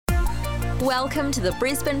Welcome to the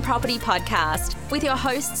Brisbane Property Podcast with your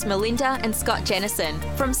hosts Melinda and Scott Jennison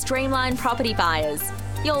from Streamline Property Buyers,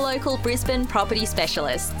 your local Brisbane property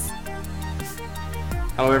specialists.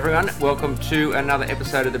 Hello everyone, welcome to another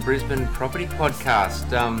episode of the Brisbane Property Podcast.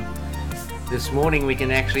 This morning we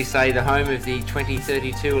can actually say the home of the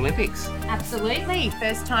 2032 Olympics. Absolutely.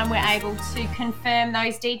 First time we're able to confirm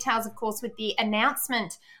those details, of course, with the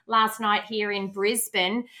announcement last night here in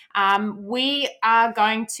Brisbane. We are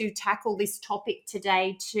going to tackle this topic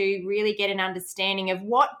today to really get an understanding of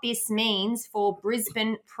what this means for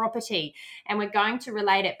Brisbane property. And we're going to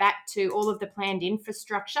relate it back to all of the planned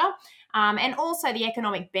infrastructure and also the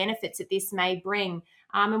economic benefits that this may bring.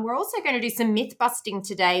 And we're also going to do some myth busting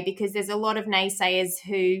today because there's a lot of naysayers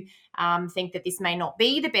who think that this may not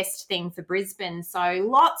be the best thing for Brisbane. So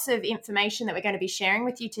lots of information that we're going to be sharing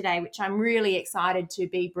with you today, which I'm really excited to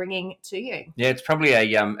be bringing to you. Yeah, it's probably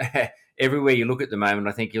a everywhere you look at the moment,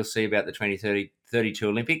 I think you'll see about the 2032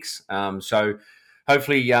 Olympics. So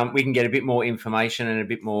hopefully we can get a bit more information and a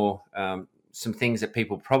bit more some things that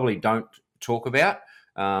people probably don't talk about.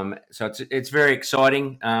 So it's very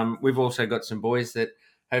exciting. We've also got some boys that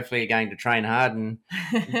hopefully are going to train hard and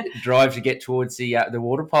drive to get towards the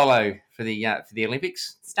water polo for the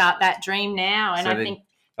Olympics. Start that dream now, and so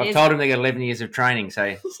I've told them they got 11 years of training,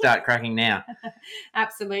 so start cracking now.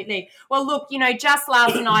 Absolutely. Well, look, just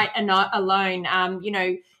last night alone,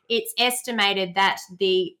 it's estimated that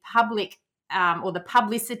the public or the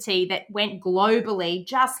publicity that went globally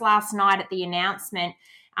just last night at the announcement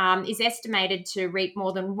is estimated to reap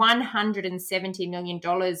more than $170 million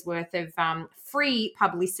worth of free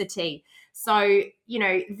publicity. So,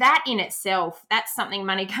 that in itself, that's something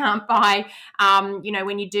money can't buy.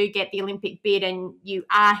 When you do get the Olympic bid and you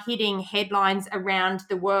are hitting headlines around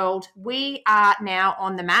the world, we are now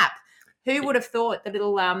on the map. Who would have thought the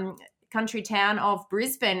little country town of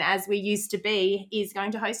Brisbane, as we used to be, is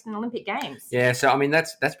going to host an Olympic Games? Yeah, so I mean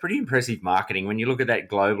that's pretty impressive marketing when you look at that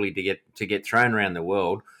globally to get thrown around the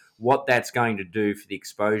world. What that's going to do for the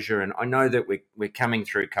exposure, and I know that we're coming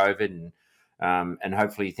through COVID and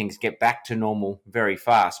hopefully things get back to normal very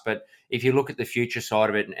fast. But if you look at the future side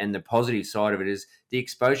of it and the positive side of it is the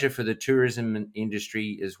exposure for the tourism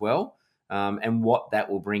industry as well, and what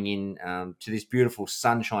that will bring in to this beautiful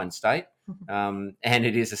sunshine state. And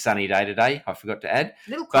it is a sunny day today, I forgot to add.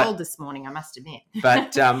 A little cold this morning, I must admit.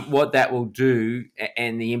 But what that will do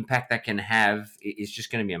and the impact that can have is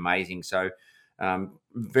just going to be amazing. So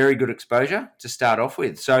very good exposure to start off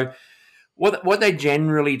with. So what they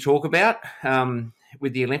generally talk about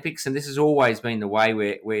with the Olympics, and this has always been the way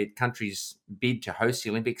where countries bid to host the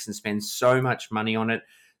Olympics and spend so much money on it,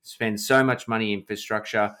 spend so much money in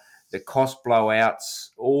infrastructure, the cost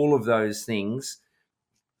blowouts, all of those things.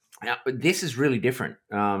 Now, this is really different.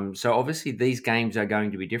 So obviously these games are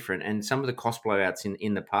going to be different, and some of the cost blowouts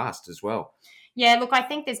in the past as well. Yeah, look, I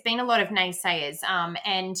think there's been a lot of naysayers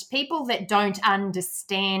and people that don't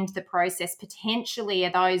understand the process potentially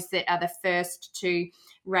are those that are the first to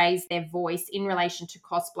raise their voice in relation to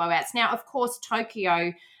cost blowouts. Now, of course,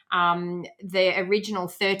 Tokyo, the original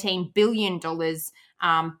 $13 billion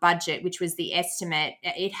budget, which was the estimate,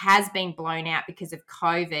 it has been blown out because of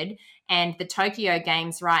COVID. And the Tokyo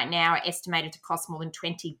Games right now are estimated to cost more than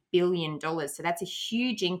 $20 billion. So that's a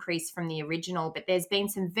huge increase from the original. But there's been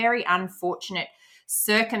some very unfortunate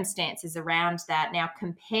circumstances around that. Now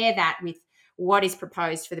compare that with what is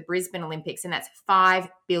proposed for the Brisbane Olympics, and that's $5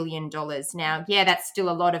 billion. Now, yeah, that's still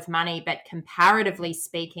a lot of money, but comparatively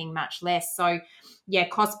speaking, much less. So, yeah,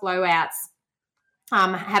 cost blowouts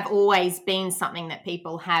have always been something that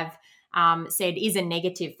people have said is a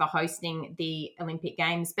negative for hosting the Olympic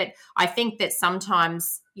Games. But I think that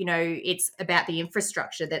sometimes, it's about the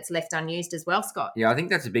infrastructure that's left unused as well, Scott. Yeah, I think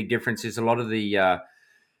that's a big difference is a lot of the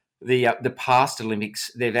past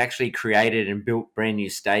Olympics, they've actually created and built brand new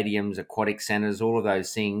stadiums, aquatic centres, all of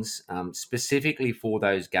those things specifically for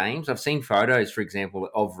those games. I've seen photos, for example,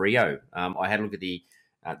 of Rio. I had a look at the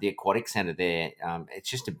aquatic centre there. It's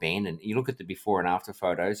just abandoned. You look at the before and after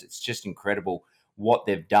photos, it's just incredible what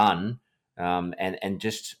they've done and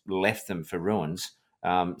just left them for ruins.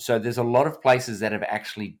 So there's a lot of places that have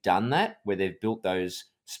actually done that, where they've built those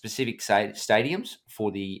specific stadiums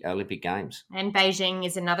for the Olympic Games. And Beijing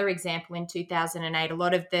is another example in 2008. A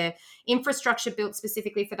lot of the infrastructure built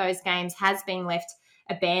specifically for those games has been left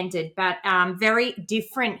abandoned, but very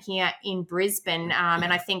different here in Brisbane.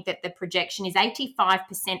 And I think that the projection is 85%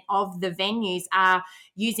 of the venues are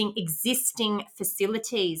using existing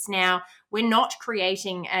facilities. Now, we're not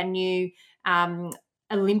creating a new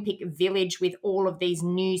Olympic Village with all of these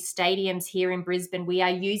new stadiums here in Brisbane. We are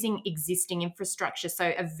using existing infrastructure,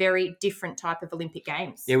 so a very different type of Olympic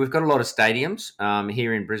Games. Yeah, we've got a lot of stadiums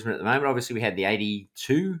here in Brisbane at the moment. Obviously, we had the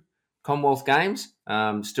 82 Commonwealth Games.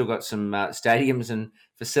 Still got some stadiums and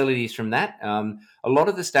facilities from that. A lot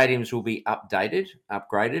of the stadiums will be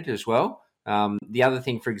upgraded as well. The other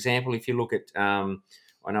thing, for example, if you look at,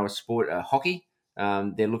 I know a sport, hockey,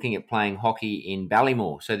 they're looking at playing hockey in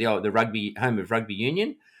Ballymore, so the home of rugby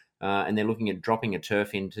union, and they're looking at dropping a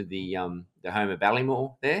turf into the home of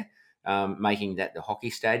Ballymore there, making that the hockey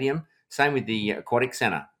stadium. Same with the Aquatic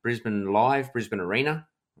Centre, Brisbane Live, Brisbane Arena,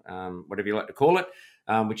 whatever you like to call it,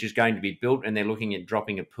 which is going to be built, and they're looking at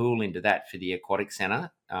dropping a pool into that for the Aquatic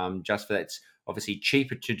Centre. Just for that, it's obviously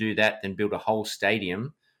cheaper to do that than build a whole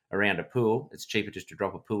stadium around a pool. It's cheaper just to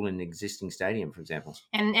drop a pool in an existing stadium, for example.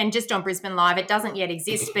 And just on Brisbane Live, it doesn't yet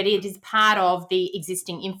exist, but it is part of the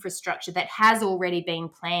existing infrastructure that has already been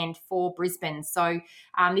planned for Brisbane. So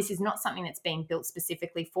this is not something that's been built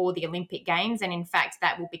specifically for the Olympic Games. And in fact,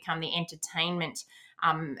 that will become the entertainment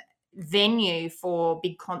venue for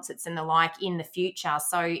big concerts and the like in the future.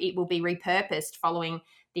 So it will be repurposed following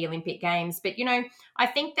the Olympic Games. But, I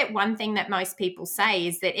think that one thing that most people say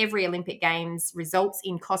is that every Olympic Games results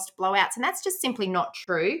in cost blowouts, and that's just simply not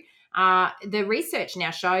true. The research now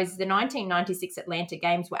shows the 1996 Atlanta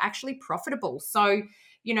Games were actually profitable. So,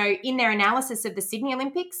 in their analysis of the Sydney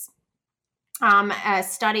Olympics, a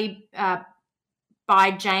study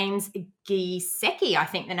by James Giesecke, I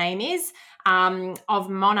think the name is, of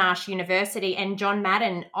Monash University, and John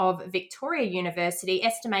Madden of Victoria University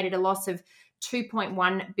estimated a loss of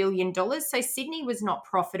 $2.1 billion. So Sydney was not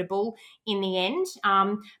profitable in the end,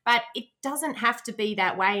 but it doesn't have to be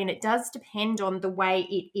that way, and it does depend on the way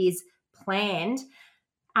it is planned.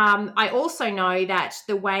 I also know that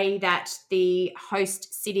the way that the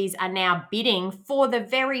host cities are now bidding for the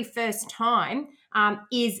very first time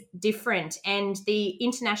is different. And the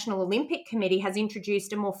International Olympic Committee has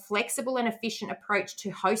introduced a more flexible and efficient approach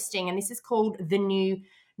to hosting, and this is called the new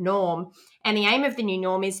norm. And the aim of the new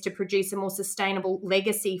norm is to produce a more sustainable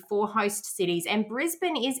legacy for host cities. And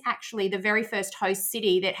Brisbane is actually the very first host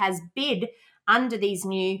city that has bid under these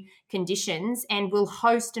new conditions and will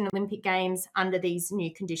host an Olympic Games under these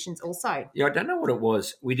new conditions also. Yeah, I don't know what it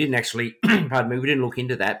was. We didn't actually, pardon me, we didn't look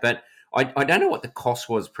into that, but I don't know what the cost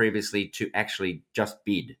was previously to actually just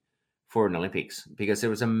bid for an Olympics, because there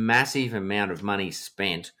was a massive amount of money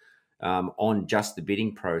spent on just the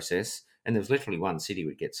bidding process, and there was literally one city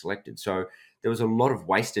would get selected. So there was a lot of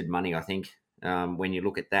wasted money, I think, when you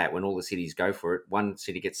look at that. When all the cities go for it, one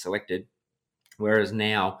city gets selected, whereas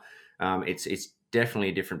now it's definitely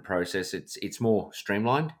a different process. It's more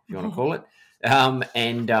streamlined, if you want to call it,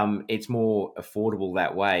 and it's more affordable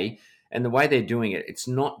that way. And the way they're doing it, it's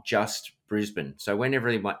not just Brisbane. So when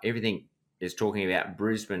everything is talking about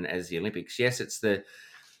Brisbane as the Olympics, yes, it's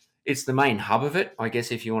the main hub of it, I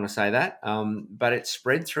guess, if you want to say that. But it's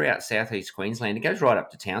spread throughout southeast Queensland. It goes right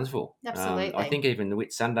up to Townsville. Absolutely. I think even the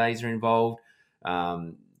Whitsundays are involved.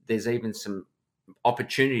 There's even some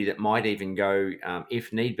opportunity that might even go,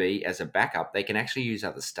 if need be, as a backup. They can actually use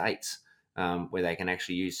other states where they can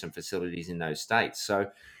actually use some facilities in those states. So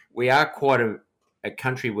we are quite a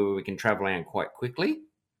country where we can travel around quite quickly.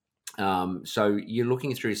 So you're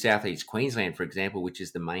looking through southeast Queensland, for example, which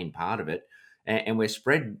is the main part of it. And we're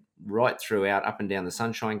spread right throughout, up and down the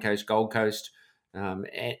Sunshine Coast, Gold Coast,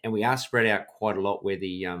 and we are spread out quite a lot where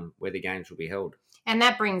the games will be held. And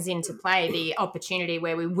that brings into play the opportunity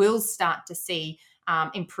where we will start to see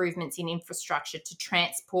improvements in infrastructure to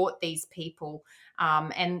transport these people.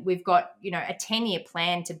 And we've got, a 10-year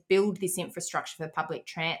plan to build this infrastructure for public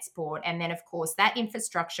transport. And then, of course, that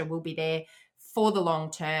infrastructure will be there for the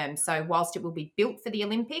long term. So whilst it will be built for the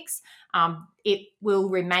Olympics, it will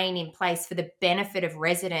remain in place for the benefit of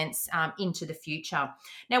residents into the future.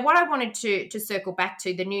 Now, what I wanted to circle back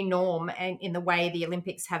to, the new norm and in the way the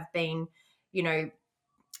Olympics have been,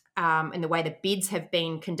 and the way the bids have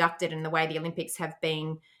been conducted and the way the Olympics have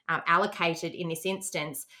been allocated in this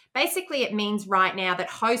instance, basically it means right now that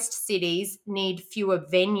host cities need fewer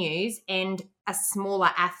venues and a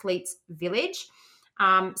smaller athletes' village.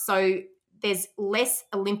 So there's less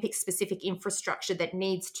Olympic-specific infrastructure that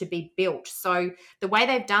needs to be built. So the way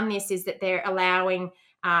they've done this is that they're allowing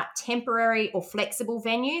temporary or flexible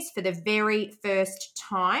venues for the very first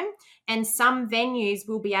time. And some venues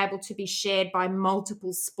will be able to be shared by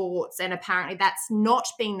multiple sports. And apparently that's not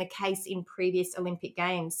been the case in previous Olympic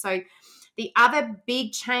Games. So the other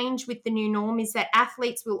big change with the new norm is that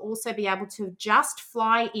athletes will also be able to just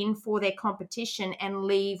fly in for their competition and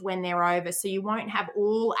leave when they're over. So you won't have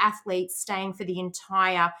all athletes staying for the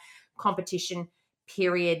entire competition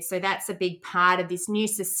period. So that's a big part of this new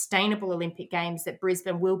sustainable Olympic Games that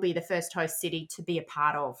Brisbane will be the first host city to be a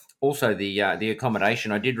part of. Also, the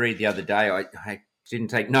accommodation. I did read the other day. I didn't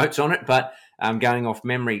take notes on it, but going off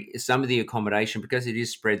memory, some of the accommodation, because it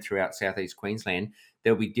is spread throughout southeast Queensland,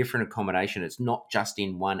 there'll be different accommodation. It's not just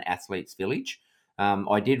in one athlete's village.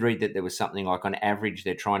 I did read that there was something like, on average,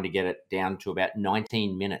 they're trying to get it down to about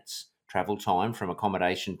 19 minutes travel time from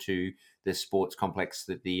accommodation to the sports complex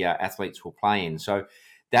that the athletes will play in. So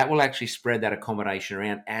that will actually spread that accommodation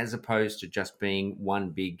around, as opposed to just being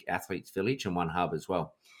one big athletes village and one hub as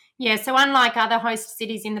well. Yeah, so unlike other host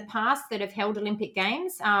cities in the past that have held Olympic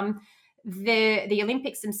Games, the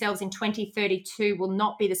Olympics themselves in 2032 will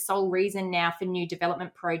not be the sole reason now for new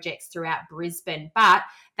development projects throughout Brisbane, but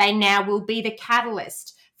they now will be the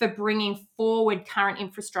catalyst for bringing forward current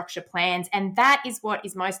infrastructure plans. And that is what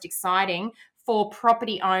is most exciting for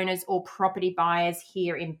property owners or property buyers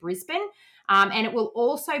here in Brisbane. And it will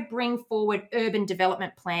also bring forward urban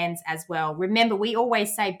development plans as well. Remember, we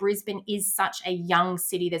always say Brisbane is such a young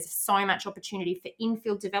city. There's so much opportunity for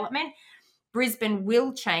infill development. Brisbane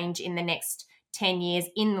will change in the next 10 years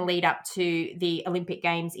in the lead up to the Olympic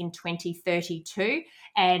Games in 2032.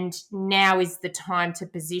 And now is the time to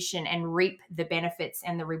position and reap the benefits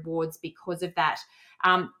and the rewards because of that.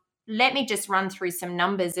 Let me just run through some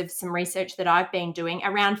numbers of some research that I've been doing.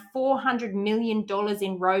 Around $400 million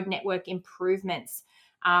in road network improvements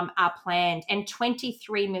are planned, and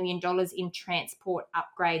 $23 million in transport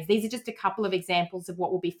upgrades. These are just a couple of examples of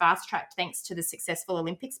what will be fast-tracked thanks to the successful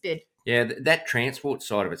Olympics bid. Yeah, that transport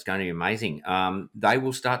side of it's going to be amazing. They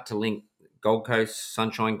will start to link Gold Coast,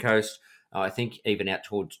 Sunshine Coast, I think even out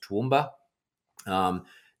towards Toowoomba.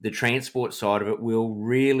 The transport side of it will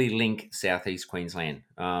really link southeast Queensland.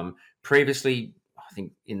 Previously, I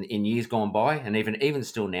think in years gone by, and even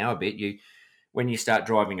still now a bit, when you start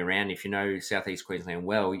driving around, if you know southeast Queensland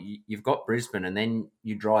well, you've got Brisbane, and then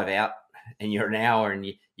you drive out and you're an hour and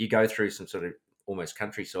you go through some sort of almost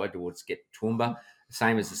countryside towards get Toowoomba.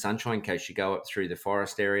 Same as the Sunshine Coast, you go up through the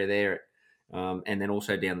forest area there, and then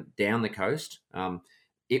also down the coast.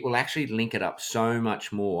 It will actually link it up so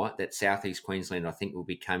much more that southeast Queensland, I think, will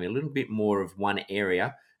become a little bit more of one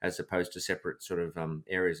area as opposed to separate sort of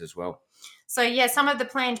areas as well. So, yeah, some of the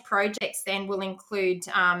planned projects then will include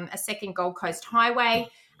a second Gold Coast highway,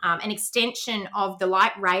 an extension of the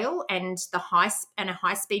light rail and a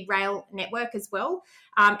high-speed rail network as well.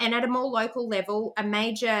 And at a more local level, a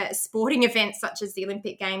major sporting event such as the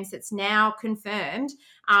Olympic Games that's now confirmed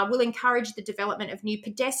will encourage the development of new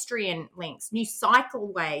pedestrian links, new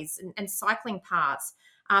cycleways and cycling paths,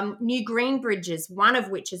 new green bridges, one of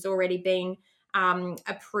which has already been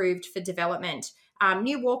approved for development.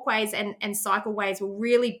 New walkways and cycleways will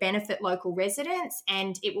really benefit local residents,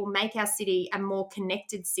 and it will make our city a more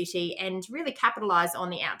connected city and really capitalise on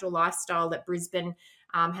the outdoor lifestyle that Brisbane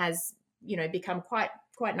has, become quite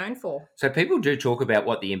known for. So people do talk about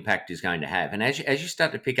what the impact is going to have, and as you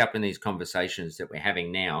start to pick up in these conversations that we're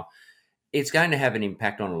having now, it's going to have an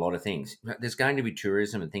impact on a lot of things. There's going to be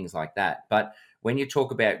tourism and things like that, but when you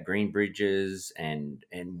talk about green bridges and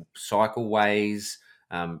cycleways,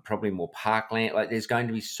 probably more parkland, like there's going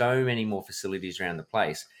to be so many more facilities around the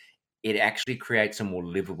place. It actually creates a more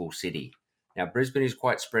livable city. Now, Brisbane is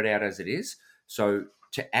quite spread out as it is, so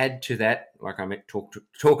to add to that, like I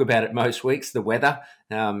talk about it most weeks, the weather,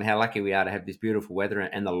 how lucky we are to have this beautiful weather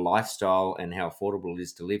and the lifestyle and how affordable it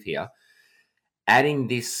is to live here. Adding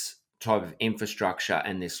this type of infrastructure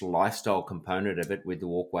and this lifestyle component of it with the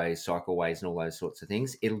walkways, cycleways and all those sorts of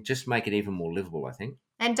things, it'll just make it even more livable, I think.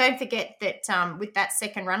 And don't forget that with that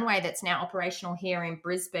second runway that's now operational here in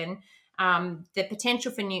Brisbane, the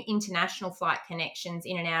potential for new international flight connections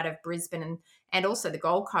in and out of Brisbane and also the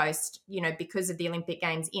Gold Coast, because of the Olympic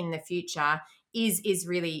Games in the future is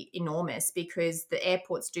really enormous, because the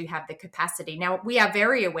airports do have the capacity. Now, we are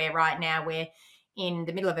very aware right now we're in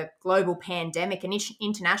the middle of a global pandemic and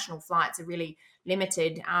international flights are really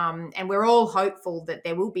limited, and we're all hopeful that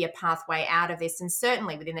there will be a pathway out of this, and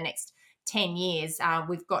certainly within the next 10 years,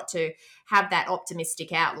 we've got to have that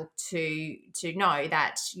optimistic outlook to know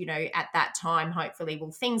that, at that time, hopefully,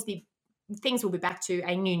 things will be back to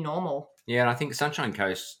a new normal. Yeah, and I think Sunshine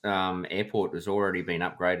Coast Airport has already been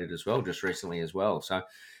upgraded as well, just recently as well. So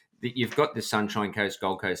you've got the Sunshine Coast,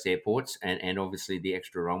 Gold Coast airports, and obviously the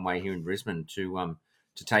extra runway here in Brisbane to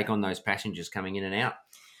take on those passengers coming in and out.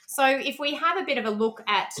 So if we have a bit of a look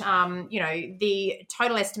at, the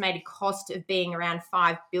total estimated cost of being around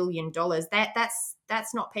 $5 billion,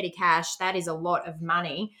 that's not petty cash. That is a lot of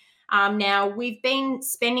money. Now, we've been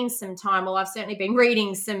spending some time, I've certainly been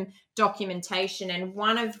reading some documentation, and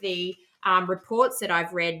one of the reports that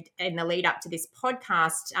I've read in the lead up to this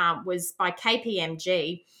podcast was by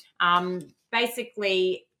KPMG.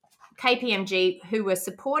 Basically, KPMG, who were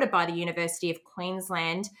supported by the University of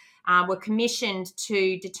Queensland, were commissioned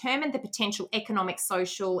to determine the potential economic,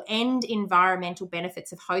 social and environmental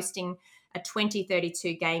benefits of hosting a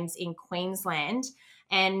 2032 Games in Queensland.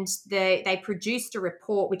 And they produced a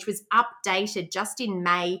report which was updated just in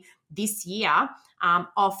May this year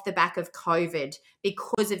off the back of COVID,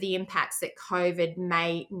 because of the impacts that COVID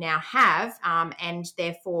may now have, and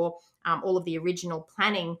therefore all of the original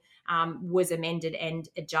planning was amended and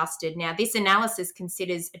adjusted. Now, this analysis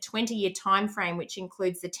considers a 20-year timeframe, which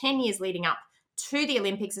includes the 10 years leading up to the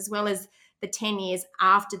Olympics as well as the 10 years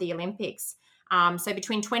after the Olympics. So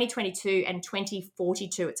between 2022 and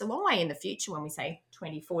 2042, it's a long way in the future when we say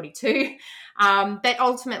 2042. But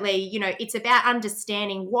ultimately, it's about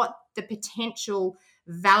understanding what the potential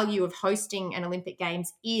value of hosting an Olympic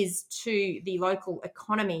Games is to the local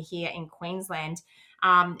economy here in Queensland.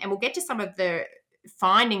 And we'll get to some of the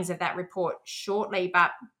findings of that report shortly,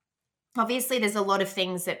 but obviously there's a lot of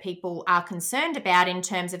things that people are concerned about in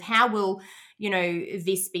terms of how will,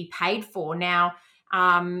 this be paid for. Now,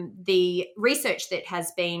 the research that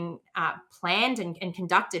has been planned and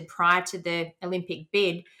conducted prior to the Olympic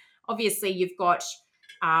bid, obviously you've got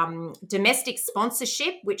domestic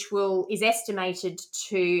sponsorship, which is estimated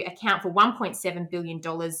to account for $1.7 billion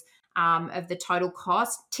of the total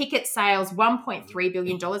cost. Ticket sales, $1.3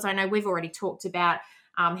 billion. I know we've already talked about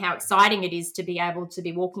how exciting it is to be able to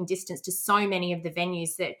be walking distance to so many of the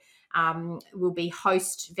venues that will be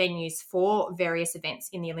host venues for various events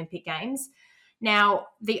in the Olympic Games. Now,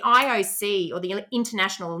 the IOC, or the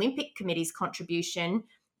International Olympic Committee's contribution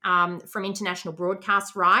from international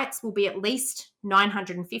broadcast rights, will be at least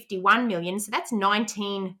 $951 million. So that's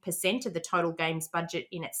 19% of the total Games budget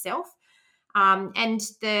in itself. And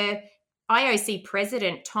the IOC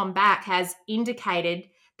president, Tom Bach, has indicated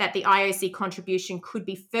that the IOC contribution could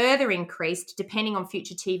be further increased depending on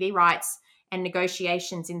future TV rights and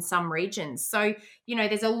negotiations in some regions. So,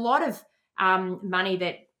 there's a lot of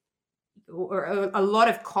money or a lot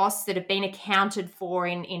of costs that have been accounted for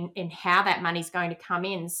in how that money's going to come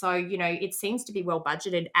in. So, it seems to be well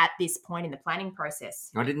budgeted at this point in the planning process.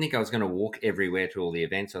 I didn't think I was going to walk everywhere to all the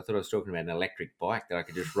events. I thought I was talking about an electric bike that I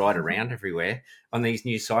could just ride around everywhere on these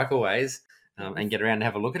new cycleways and get around and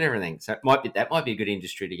have a look at everything. So that might be a good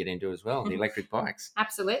industry to get into as well, the electric bikes.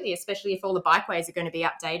 Absolutely, especially if all the bikeways are going to be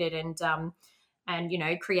updated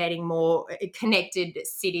and creating more connected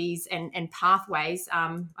cities and pathways.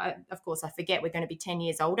 Of course, I forget we're going to be 10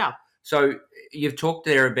 years older. So you've talked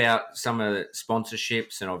there about some of the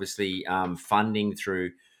sponsorships and obviously funding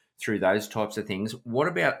through those types of things. What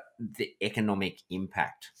about the economic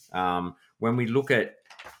impact? When we look at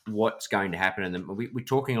what's going to happen, and we're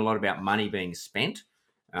talking a lot about money being spent,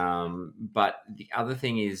 but the other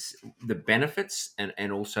thing is the benefits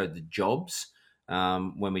and also the jobs.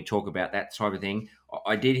 When we talk about that type of thing,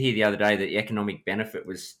 I did hear the other day that the economic benefit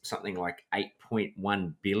was something like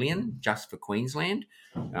 $8.1 billion just for Queensland,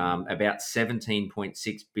 about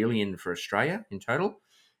 $17.6 billion for Australia in total,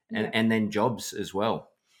 and then jobs as well.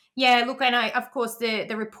 Yeah, look, and of course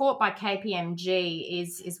the report by KPMG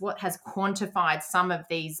is what has quantified some of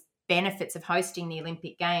these benefits of hosting the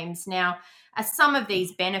Olympic Games. Now, some of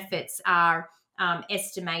these benefits are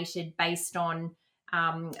estimated based on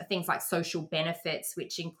things like social benefits,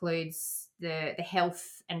 which includes the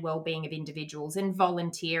health and well-being of individuals and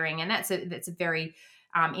volunteering, and that's a very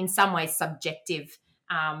in some ways subjective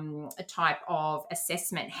type of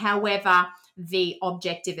assessment. However, the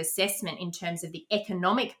objective assessment in terms of the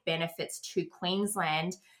economic benefits to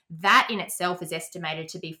Queensland, that in itself is estimated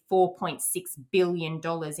to be $4.6 billion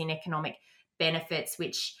in economic benefits,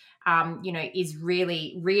 which is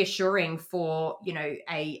really reassuring for,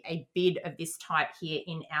 a bid of this type here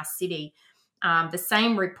in our city. The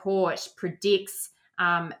same report predicts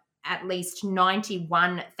at least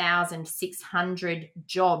 91,600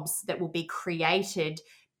 jobs that will be created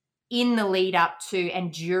in the lead up to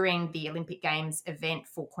and during the Olympic Games event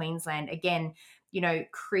for Queensland. Again,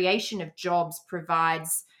 creation of jobs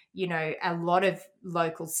provides a lot of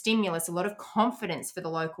local stimulus, a lot of confidence for the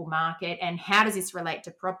local market. And how does this relate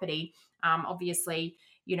to property? Obviously,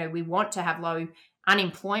 we want to have low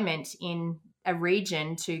unemployment in a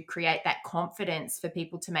region to create that confidence for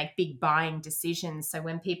people to make big buying decisions. So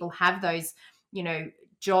when people have those,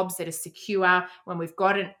 jobs that are secure, when we've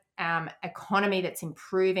got an economy that's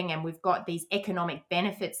improving and we've got these economic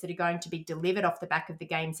benefits that are going to be delivered off the back of the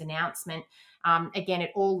Games announcement, again,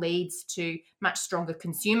 it all leads to much stronger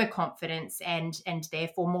consumer confidence and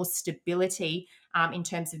therefore more stability in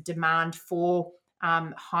terms of demand for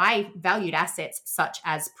high valued assets such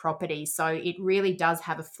as property. So it really does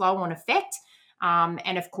have a flow on effect.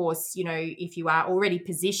 And of course, if you are already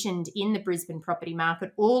positioned in the Brisbane property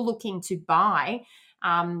market or looking to buy,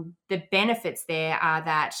 the benefits there are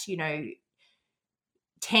that,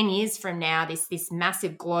 10 years from now, this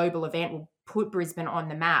massive global event will put Brisbane on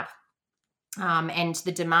the map. And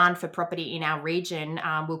the demand for property in our region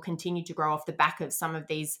will continue to grow off the back of some of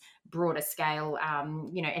these broader scale,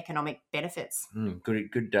 economic benefits.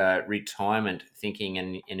 Good retirement thinking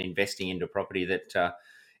and investing into property that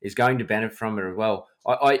is going to benefit from it as well.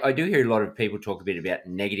 I do hear a lot of people talk a bit about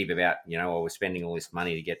negative about, we're spending all this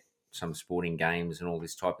money to get some sporting games and all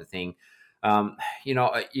this type of thing.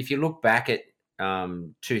 If you look back at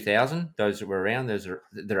 2000, those that were around, those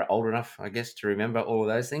that are old enough, I guess, to remember all of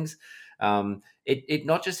those things. It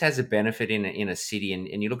not just has a benefit in a city,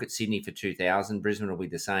 and you look at Sydney for 2000, Brisbane will be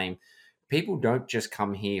the same. People don't just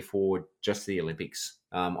come here for just the Olympics.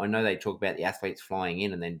 I know they talk about the athletes flying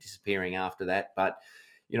in and then disappearing after that, but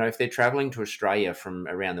if they're traveling to Australia from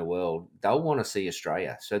around the world, they'll want to see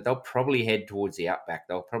Australia. So they'll probably head towards the outback.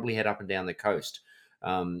 They'll probably head up and down the coast.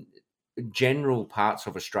 General parts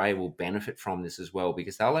of Australia will benefit from this as well,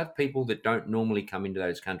 because they'll have people that don't normally come into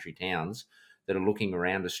those country towns that are looking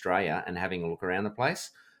around Australia and having a look around the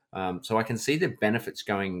place. So I can see the benefits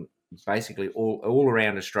going basically all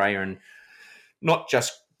around Australia, and not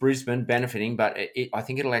just Brisbane benefiting, but I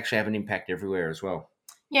think it'll actually have an impact everywhere as well.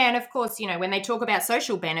 Yeah, and of course, when they talk about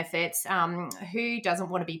social benefits, who doesn't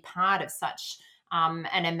want to be part of such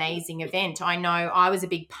an amazing event? I know I was a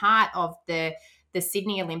big part of the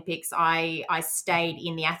Sydney Olympics. I stayed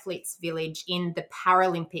in the Athletes Village in the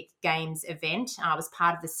Paralympic Games event. I was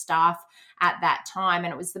part of the staff at that time,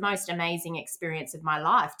 and it was the most amazing experience of my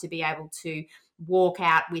life to be able to walk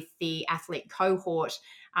out with the athlete cohort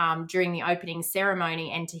during the opening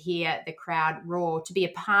ceremony and to hear the crowd roar, to be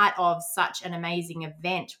a part of such an amazing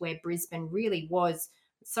event where Brisbane really was,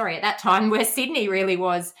 at that time, where Sydney really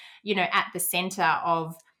was, at the centre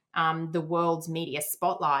of the world's media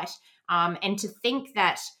spotlight. And to think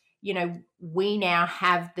that, we now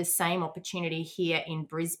have the same opportunity here in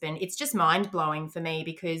Brisbane, it's just mind-blowing for me,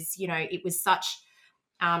 because, it was such,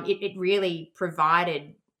 it really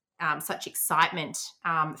provided such excitement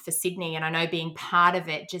for Sydney. And I know being part of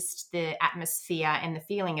it, just the atmosphere and the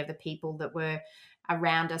feeling of the people that were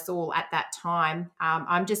around us all at that time,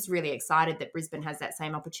 I'm just really excited that Brisbane has that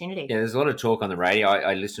same opportunity. Yeah, there's a lot of talk on the radio.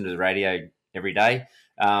 I listen to the radio every day.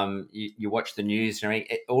 You watch the news, and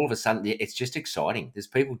all of a sudden it's just exciting. There's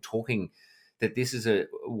people talking that this is a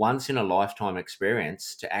once in a lifetime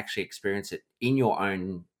experience to actually experience it in your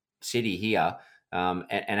own city here, and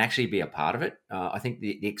actually be a part of it. I think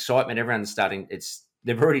the excitement, everyone's starting.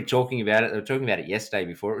 They're already talking about it. They were talking about it yesterday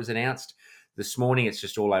before it was announced. This morning, it's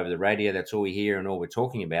just all over the radio. That's all we hear and all we're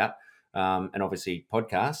talking about. And obviously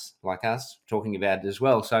podcasts like us talking about it as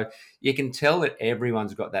well. So you can tell that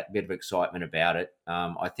everyone's got that bit of excitement about it.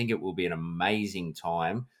 I think it will be an amazing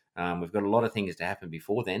time. We've got a lot of things to happen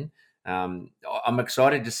before then. I'm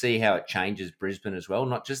excited to see how it changes Brisbane as well,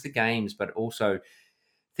 not just the games, but also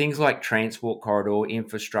things like transport corridor,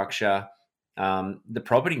 infrastructure. The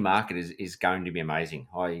property market is going to be amazing.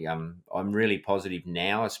 I'm really positive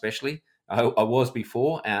now, especially. I was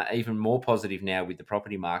before, even more positive now with the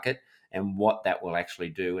property market and what that will actually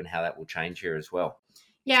do and how that will change here as well.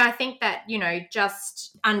 Yeah, I think that,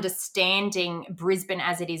 just understanding Brisbane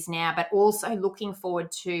as it is now, but also looking forward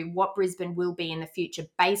to what Brisbane will be in the future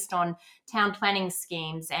based on town planning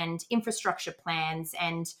schemes and infrastructure plans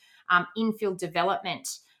and infill development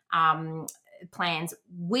plans.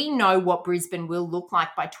 We know what Brisbane will look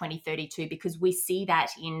like by 2032 because we see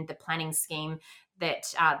that in the planning scheme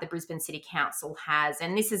that the Brisbane City Council has.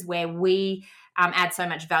 And this is where we add so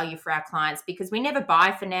much value for our clients, because we never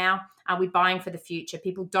buy for now. We're buying for the future.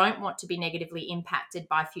 People don't want to be negatively impacted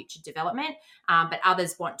by future development, but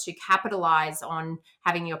others want to capitalise on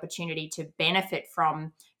having the opportunity to benefit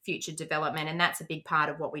from future development. And that's a big part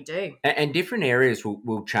of what we do. And different areas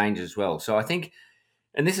will change as well. So I think,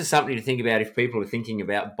 and this is something to think about if people are thinking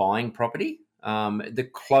about buying property. The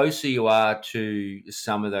closer you are to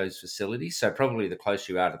some of those facilities, so probably the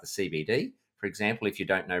closer you are to the CBD, for example, if you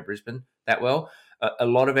don't know Brisbane that well, a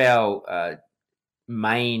lot of our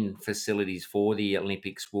main facilities for the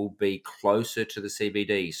Olympics will be closer to the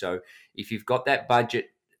CBD. So if you've got that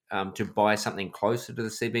budget to buy something closer to the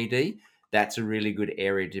CBD, that's a really good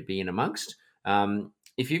area to be in amongst.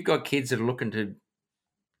 If you've got kids that are looking to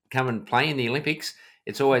come and play in the Olympics,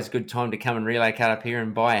 it's always a good time to come and relocate up here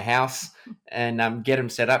and buy a house and get them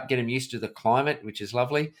set up, get them used to the climate, which is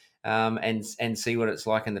lovely. and see what it's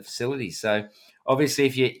like in the facility. So obviously,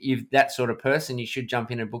 if you're that sort of person, you should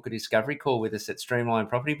jump in and book a discovery call with us at Streamline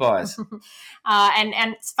Property Buyers.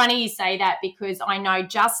 And it's funny you say that, because I know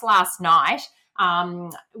just last night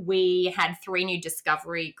we had 3 new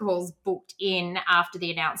discovery calls booked in after the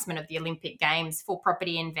announcement of the Olympic Games for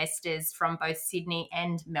property investors from both Sydney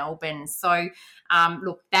and Melbourne. So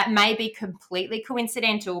look, that may be completely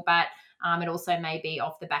coincidental, but it also may be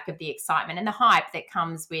off the back of the excitement and the hype that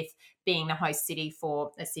comes with being the host city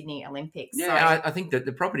for the Sydney Olympics. Yeah, so I think that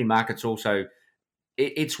the property market's also,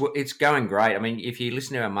 it's going great. I mean, if you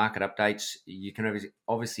listen to our market updates, you can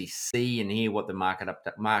obviously see and hear what the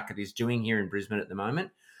market is doing here in Brisbane at the moment.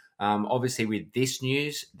 Obviously, with this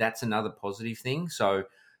news, that's another positive thing. So,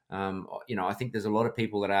 I think there's a lot of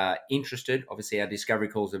people that are interested. Obviously, our discovery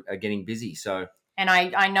calls are getting busy. So, and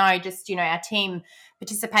I know just, our team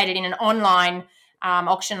participated in an online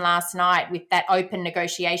auction last night with that open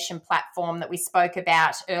negotiation platform that we spoke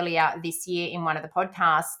about earlier this year in one of the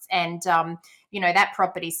podcasts. And, that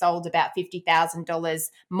property sold about $50,000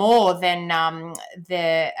 more than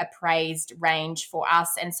the appraised range for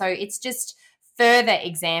us. And so it's just further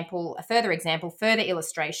illustration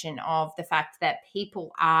of the fact that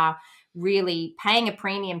people are really paying a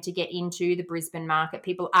premium to get into the Brisbane market.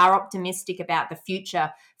 People are optimistic about the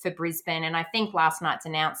future for Brisbane. And I think last night's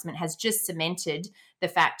announcement has just cemented the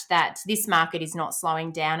fact that this market is not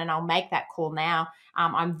slowing down. And I'll make that call now.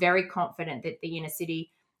 I'm very confident that the inner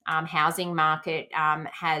city housing market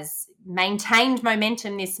has maintained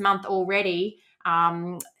momentum this month already,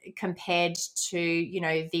 compared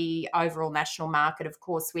to, the overall national market, of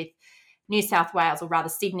course, with New South Wales, or rather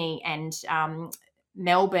Sydney and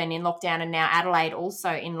Melbourne in lockdown, and now Adelaide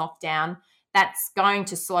also in lockdown. That's going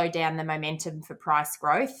to slow down the momentum for price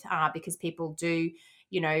growth, because people do,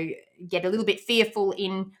 get a little bit fearful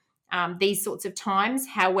in these sorts of times.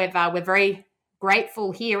 However, we're very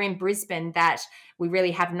grateful here in Brisbane that we really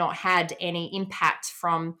have not had any impact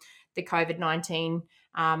from the COVID-19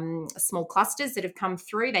 small clusters that have come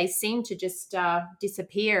through. They seem to just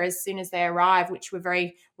disappear as soon as they arrive, which we're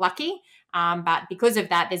very lucky. But because of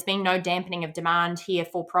that, there's been no dampening of demand here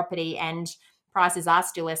for property, and prices are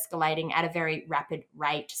still escalating at a very rapid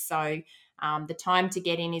rate. So the time to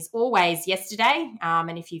get in is always yesterday.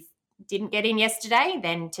 And if you didn't get in yesterday,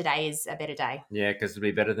 then today is a better day. Yeah, because it'll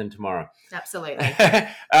be better than tomorrow. Absolutely.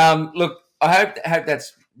 Look, I hope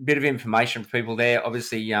that's a bit of information for people there.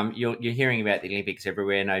 Obviously, you're hearing about the Olympics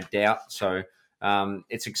everywhere, no doubt. So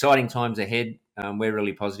it's exciting times ahead. We're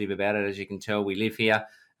really positive about it. As you can tell, we live here.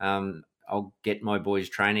 I'll get my boys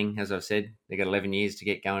training. As I've said, they've got 11 years to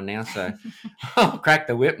get going now. So I'll crack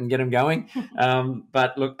the whip and get them going.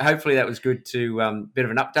 But look, hopefully that was good to bit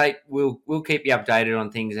of an update. We'll keep you updated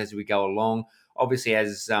on things as we go along. Obviously,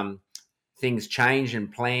 as things change and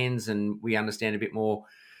plans and we understand a bit more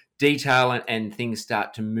detail and things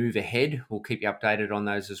start to move ahead, we'll keep you updated on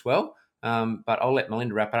those as well. But I'll let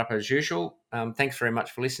Melinda wrap it up as usual. Thanks very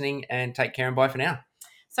much for listening, and take care and bye for now.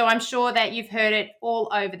 So I'm sure that you've heard it all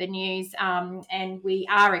over the news, and we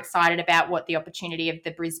are excited about what the opportunity of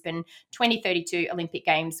the Brisbane 2032 Olympic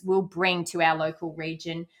Games will bring to our local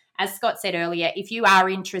region. As Scott said earlier, if you are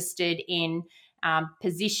interested in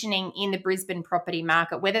positioning in the Brisbane property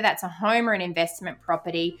market, whether that's a home or an investment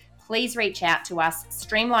property, please reach out to us,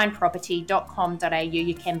 streamlineproperty.com.au.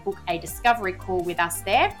 You can book a discovery call with us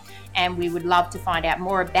there, and we would love to find out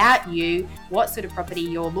more about you, what sort of property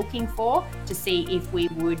you're looking for, to see if we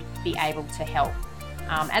would be able to help.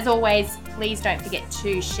 As always, please don't forget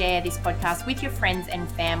to share this podcast with your friends and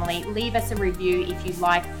family. Leave us a review if you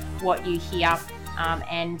like what you hear,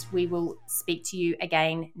 and we will speak to you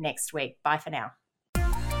again next week. Bye for now.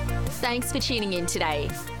 Thanks for tuning in today.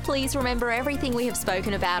 Please remember, everything we have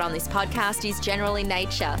spoken about on this podcast is general in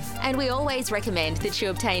nature, and we always recommend that you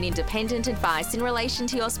obtain independent advice in relation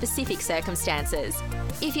to your specific circumstances.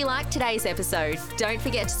 If you liked today's episode, don't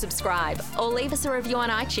forget to subscribe or leave us a review on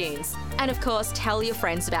iTunes. And of course, tell your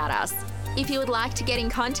friends about us. If you would like to get in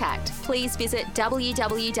contact, please visit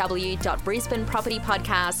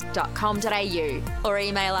www.brisbanepropertypodcast.com.au or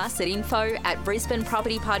email us at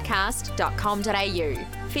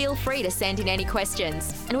info@brisbanepropertypodcast.com.au. Feel free to send in any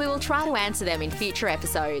questions, and we will try to answer them in future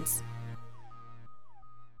episodes.